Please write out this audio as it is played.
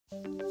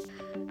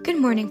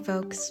Good morning,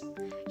 folks.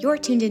 You're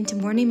tuned in to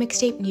Morning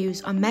Mixtape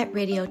News on Met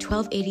Radio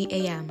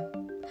 1280 AM.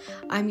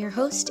 I'm your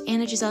host,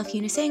 Anna-Giselle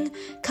Funes-Eng,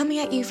 coming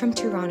at you from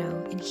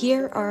Toronto, and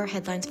here are our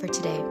headlines for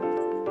today.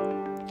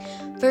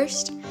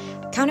 First,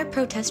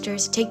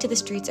 counter-protesters take to the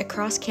streets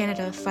across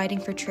Canada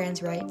fighting for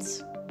trans rights.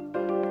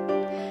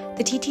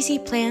 The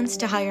TTC plans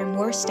to hire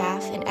more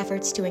staff in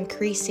efforts to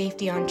increase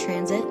safety on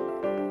transit.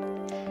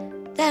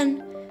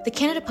 Then, the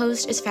Canada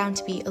Post is found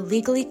to be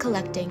illegally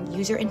collecting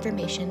user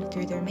information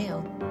through their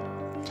mail.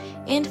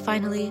 And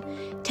finally,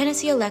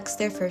 Tennessee elects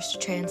their first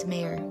trans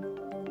mayor.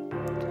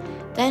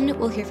 Then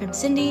we'll hear from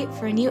Cindy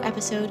for a new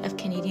episode of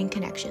Canadian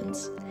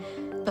Connections.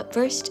 But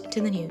first,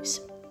 to the news.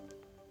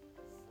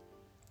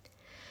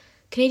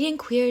 Canadian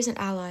queers and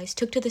allies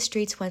took to the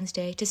streets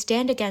Wednesday to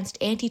stand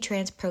against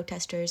anti-trans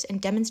protesters in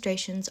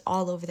demonstrations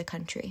all over the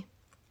country.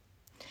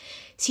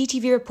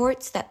 CTV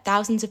reports that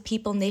thousands of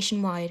people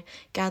nationwide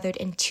gathered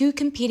in two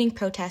competing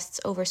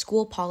protests over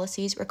school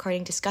policies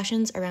regarding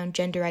discussions around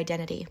gender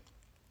identity.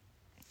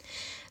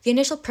 The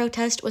initial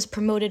protest was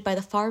promoted by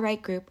the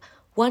far-right group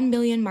 1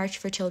 Million March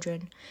for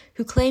Children,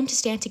 who claim to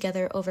stand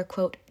together over,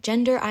 quote,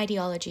 gender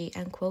ideology,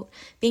 end quote,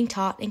 being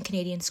taught in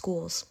Canadian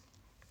schools.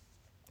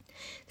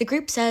 The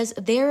group says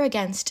they are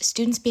against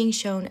students being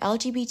shown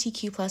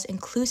LGBTQ+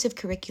 inclusive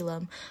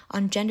curriculum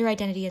on gender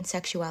identity and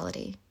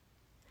sexuality.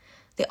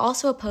 They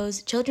also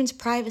oppose children's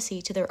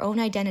privacy to their own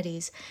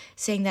identities,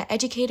 saying that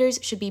educators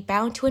should be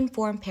bound to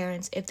inform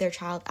parents if their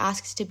child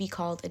asks to be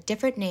called a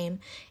different name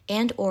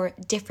and/or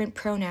different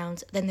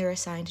pronouns than their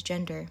assigned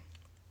gender.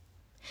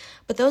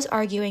 But those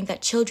arguing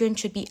that children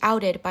should be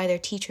outed by their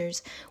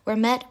teachers were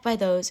met by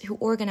those who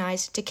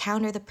organized to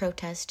counter the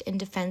protest in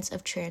defense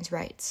of trans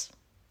rights.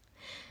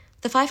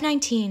 The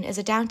 519 is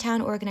a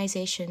downtown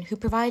organization who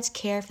provides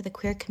care for the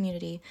queer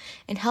community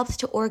and helps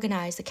to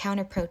organize the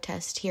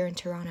counter-protest here in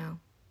Toronto.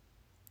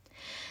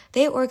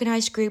 They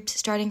organized groups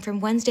starting from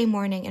Wednesday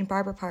morning in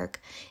Barber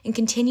Park and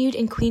continued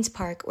in Queen's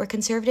Park, where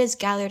Conservatives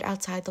gathered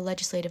outside the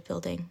Legislative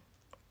Building.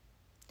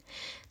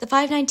 The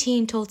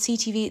 519 told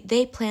CTV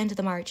they planned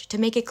the march to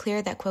make it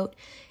clear that, quote,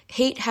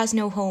 hate has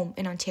no home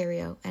in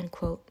Ontario, end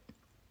quote.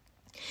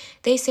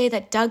 They say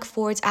that Doug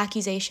Ford's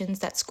accusations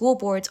that school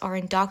boards are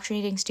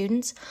indoctrinating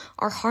students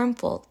are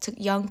harmful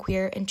to young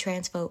queer and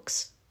trans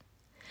folks.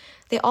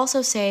 They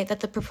also say that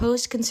the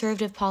proposed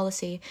Conservative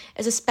policy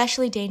is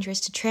especially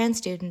dangerous to trans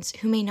students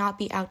who may not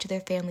be out to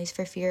their families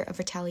for fear of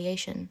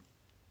retaliation.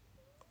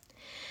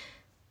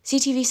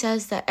 CTV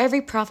says that every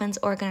province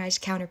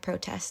organized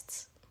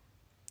counter-protests.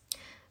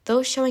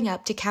 Those showing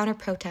up to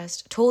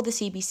counter-protest told the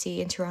CBC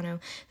in Toronto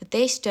that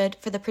they stood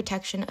for the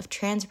protection of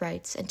trans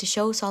rights and to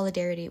show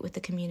solidarity with the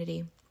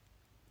community.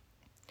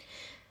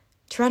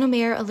 Toronto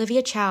Mayor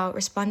Olivia Chow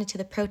responded to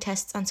the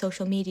protests on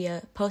social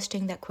media,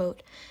 posting that,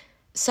 quote,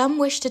 some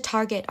wish to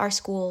target our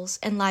schools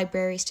and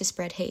libraries to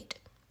spread hate.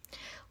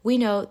 We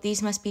know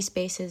these must be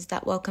spaces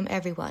that welcome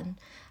everyone,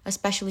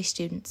 especially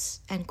students,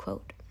 end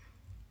quote.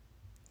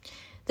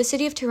 The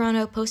City of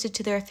Toronto posted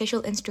to their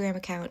official Instagram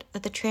account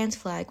that the trans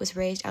flag was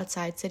raised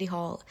outside City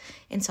Hall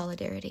in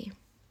solidarity.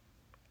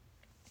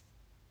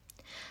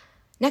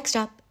 Next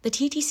up, the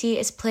TTC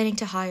is planning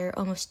to hire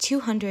almost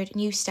 200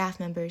 new staff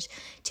members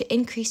to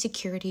increase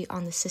security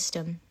on the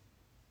system.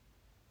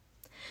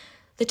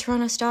 The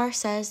Toronto Star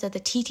says that the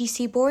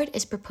TTC board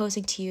is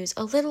proposing to use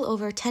a little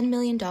over $10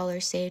 million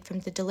saved from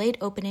the delayed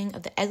opening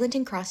of the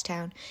Eglinton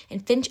Crosstown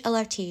and Finch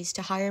LRTs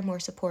to hire more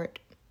support.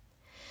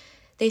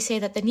 They say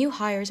that the new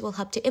hires will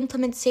help to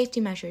implement safety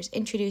measures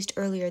introduced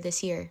earlier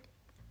this year.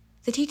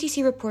 The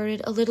TTC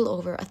reported a little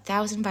over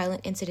 1,000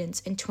 violent incidents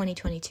in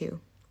 2022.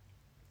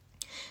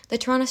 The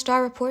Toronto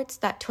Star reports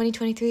that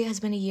 2023 has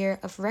been a year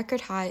of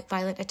record-high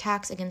violent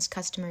attacks against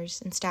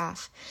customers and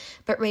staff,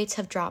 but rates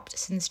have dropped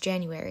since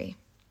January.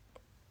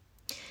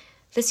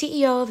 The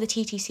CEO of the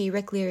TTC,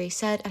 Rick Leary,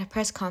 said at a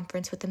press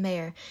conference with the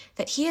mayor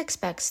that he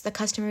expects the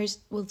customers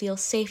will feel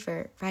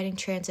safer riding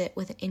transit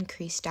with an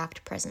increased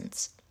staffed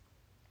presence.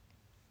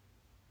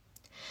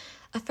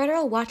 A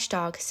federal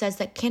watchdog says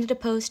that Canada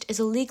Post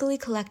is illegally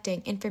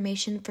collecting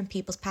information from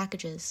people's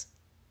packages.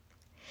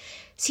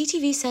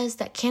 CTV says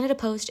that Canada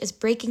Post is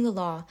breaking the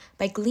law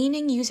by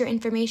gleaning user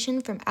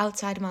information from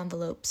outside of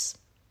envelopes.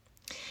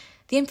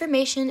 The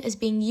information is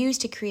being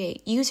used to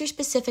create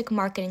user-specific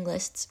marketing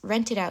lists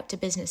rented out to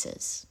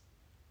businesses.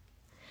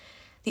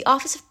 The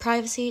Office of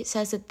Privacy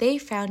says that they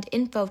found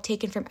info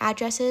taken from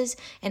addresses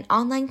and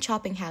online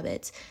shopping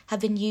habits have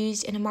been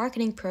used in a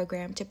marketing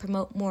program to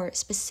promote more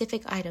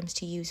specific items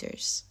to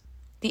users.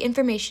 The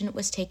information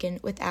was taken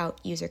without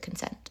user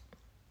consent.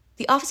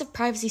 The Office of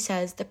Privacy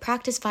says the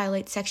practice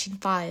violates Section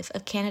 5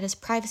 of Canada's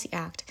Privacy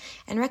Act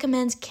and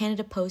recommends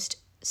Canada Post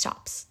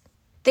stops.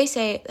 They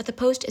say that the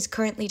Post is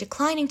currently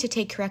declining to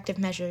take corrective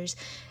measures,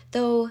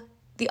 though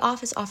the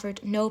office offered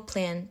no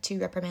plan to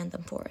reprimand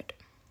them for it.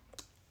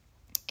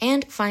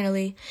 And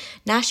finally,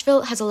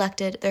 Nashville has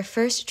elected their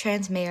first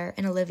trans mayor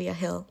in Olivia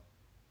Hill.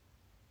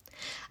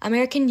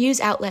 American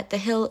news outlet The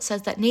Hill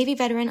says that Navy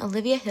veteran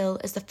Olivia Hill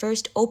is the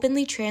first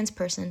openly trans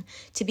person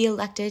to be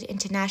elected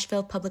into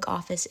Nashville public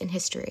office in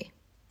history.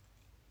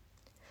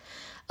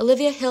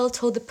 Olivia Hill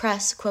told the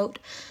press, quote,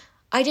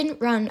 "I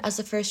didn't run as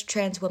the first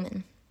trans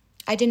woman.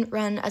 I didn't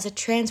run as a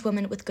trans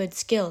woman with good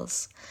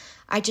skills.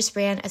 I just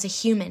ran as a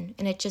human,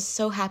 and it just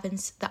so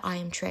happens that I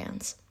am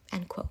trans,"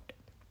 end quote.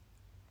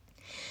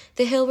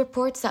 The Hill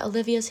reports that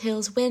Olivia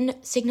Hill's win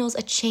signals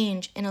a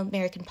change in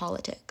American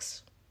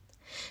politics.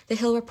 The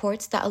Hill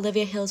reports that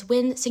Olivia Hill's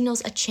win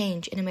signals a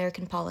change in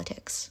American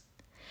politics.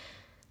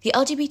 The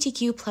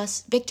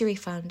LGBTQ+ Victory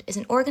Fund is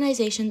an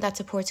organization that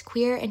supports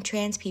queer and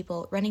trans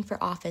people running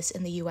for office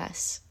in the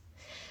U.S.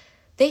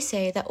 They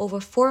say that over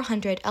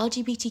 400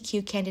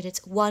 LGBTQ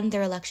candidates won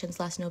their elections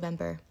last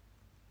November.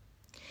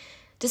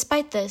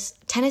 Despite this,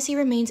 Tennessee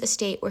remains a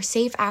state where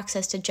safe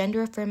access to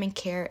gender-affirming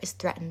care is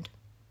threatened.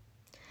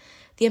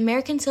 The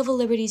American Civil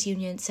Liberties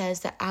Union says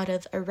that out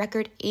of a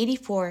record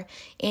 84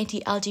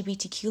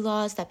 anti-LGBTQ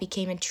laws that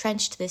became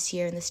entrenched this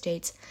year in the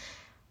states,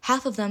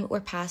 half of them were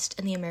passed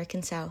in the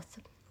American South.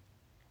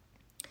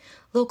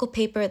 Local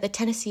paper The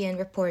Tennessean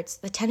reports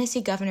the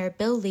Tennessee Governor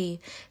Bill Lee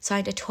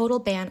signed a total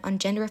ban on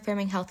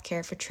gender-affirming health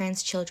care for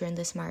trans children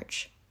this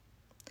March.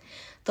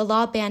 The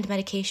law banned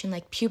medication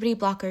like puberty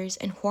blockers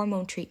and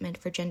hormone treatment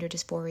for gender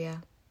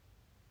dysphoria.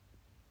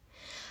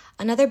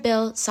 Another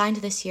bill signed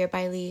this year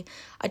by Lee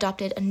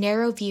adopted a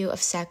narrow view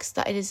of sex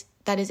that is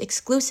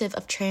exclusive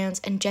of trans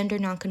and gender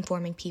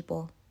nonconforming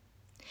people.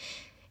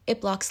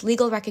 It blocks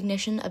legal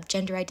recognition of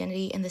gender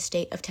identity in the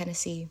state of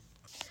Tennessee.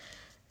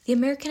 The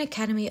American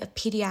Academy of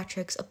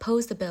Pediatrics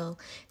opposed the bill,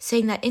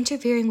 saying that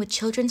interfering with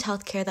children's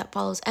health care that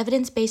follows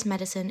evidence-based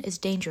medicine is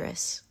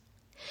dangerous.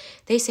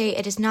 They say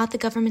it is not the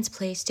government's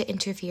place to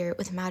interfere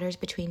with matters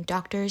between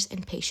doctors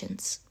and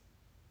patients.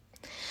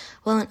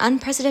 While an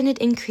unprecedented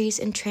increase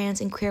in trans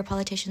and queer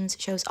politicians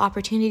shows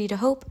opportunity to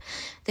hope,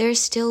 there is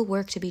still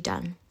work to be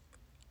done.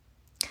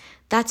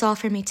 That's all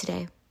for me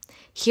today.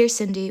 Here's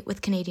Cindy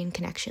with Canadian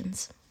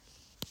Connections.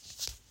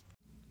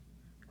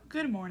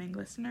 Good morning,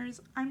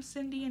 listeners. I'm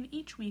Cindy, and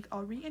each week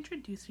I'll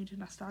reintroduce you to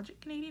nostalgic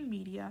Canadian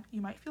media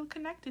you might feel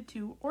connected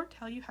to or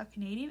tell you how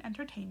Canadian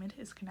entertainment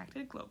is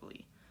connected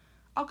globally.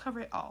 I'll cover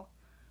it all.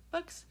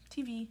 Books,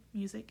 TV,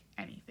 music,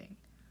 anything.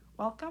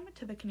 Welcome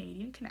to the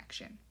Canadian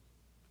Connection.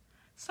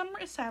 Summer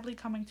is sadly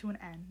coming to an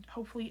end.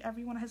 Hopefully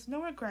everyone has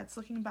no regrets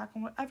looking back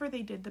on whatever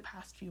they did the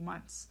past few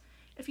months.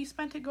 If you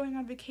spent it going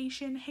on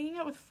vacation, hanging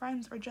out with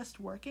friends, or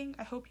just working,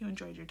 I hope you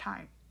enjoyed your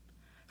time.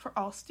 For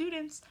all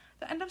students,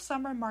 the end of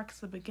summer marks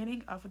the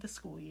beginning of the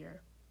school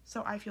year,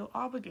 so I feel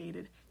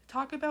obligated to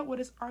talk about what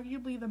is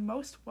arguably the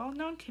most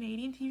well-known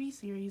Canadian TV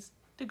series,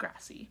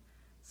 Degrassi.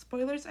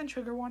 Spoilers and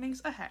trigger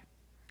warnings ahead.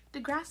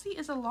 Degrassi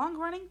is a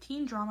long-running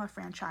teen drama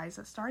franchise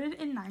that started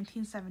in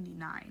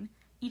 1979.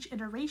 Each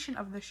iteration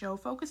of the show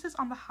focuses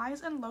on the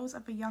highs and lows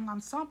of a young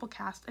ensemble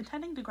cast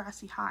attending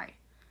Degrassi High.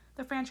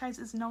 The franchise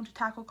is known to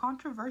tackle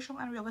controversial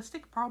and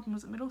realistic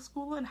problems middle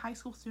school and high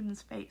school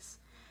students face.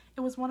 It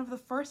was one of the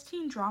first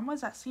teen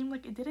dramas that seemed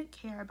like it didn't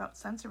care about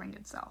censoring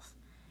itself.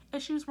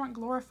 Issues weren't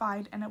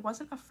glorified, and it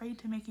wasn't afraid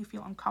to make you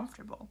feel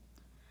uncomfortable.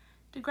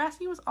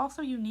 Degrassi was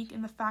also unique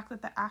in the fact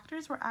that the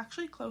actors were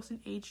actually close in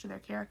age to their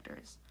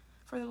characters.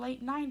 For the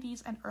late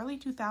 90s and early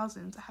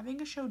 2000s,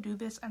 having a show do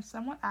this and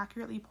somewhat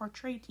accurately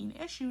portray teen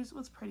issues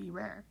was pretty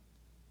rare.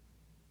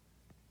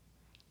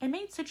 It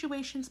made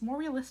situations more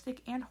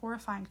realistic and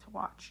horrifying to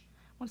watch.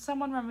 When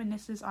someone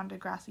reminisces on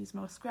Degrassi's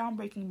most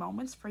groundbreaking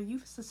moments for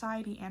youth,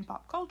 society, and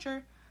pop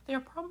culture, they are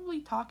probably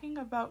talking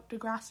about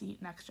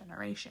Degrassi Next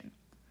Generation.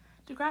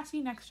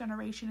 Degrassi Next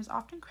Generation is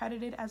often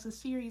credited as the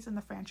series in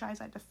the franchise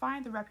that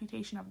defined the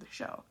reputation of the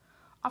show,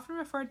 often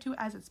referred to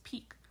as its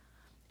peak.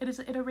 It is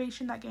an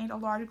iteration that gained a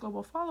large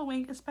global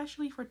following,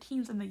 especially for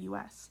teens in the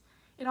US.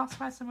 It also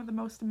has some of the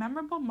most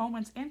memorable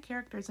moments and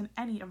characters in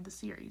any of the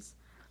series.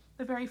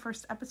 The very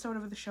first episode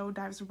of the show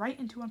dives right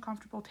into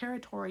uncomfortable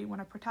territory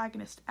when a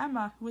protagonist,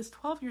 Emma, who is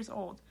 12 years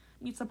old,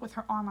 meets up with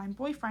her online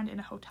boyfriend in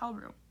a hotel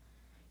room.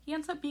 He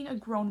ends up being a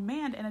grown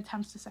man and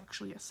attempts to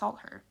sexually assault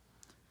her.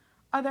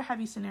 Other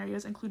heavy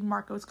scenarios include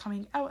Marco's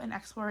coming out and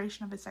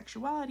exploration of his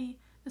sexuality,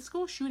 the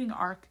school shooting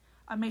arc,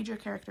 a major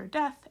character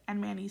death,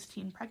 and Manny's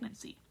teen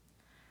pregnancy.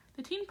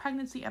 The teen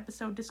pregnancy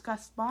episode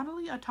discussed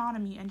bodily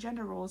autonomy and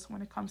gender roles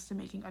when it comes to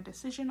making a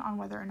decision on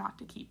whether or not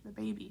to keep the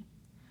baby.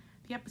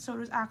 The episode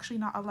was actually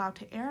not allowed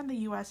to air in the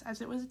US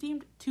as it was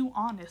deemed too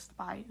honest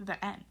by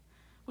The N,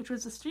 which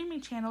was the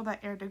streaming channel that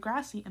aired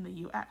Degrassi in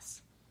the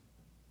US.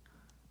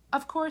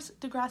 Of course,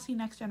 Degrassi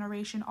Next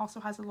Generation also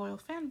has a loyal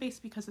fan base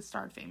because it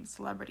starred famous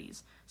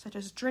celebrities, such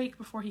as Drake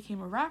before he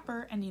became a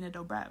rapper and Nina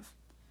Dobrev.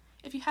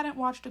 If you hadn't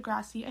watched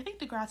Degrassi, I think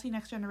Degrassi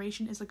Next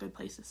Generation is a good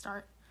place to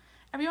start.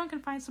 Everyone can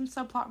find some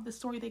subplot of the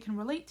story they can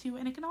relate to,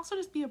 and it can also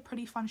just be a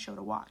pretty fun show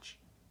to watch.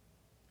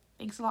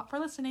 Thanks a lot for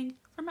listening.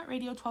 From at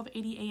Radio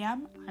 1280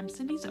 AM, I'm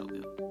Cindy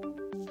Zogu.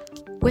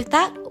 With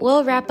that,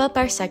 we'll wrap up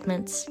our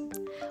segments.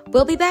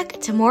 We'll be back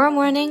tomorrow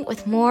morning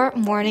with more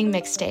Morning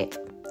Mixtape.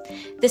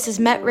 This is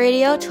Met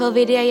Radio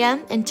 1280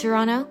 AM in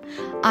Toronto.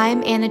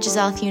 I'm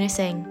Anna-Giselle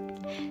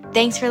Funes-Eng.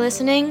 Thanks for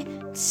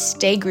listening.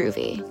 Stay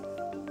groovy.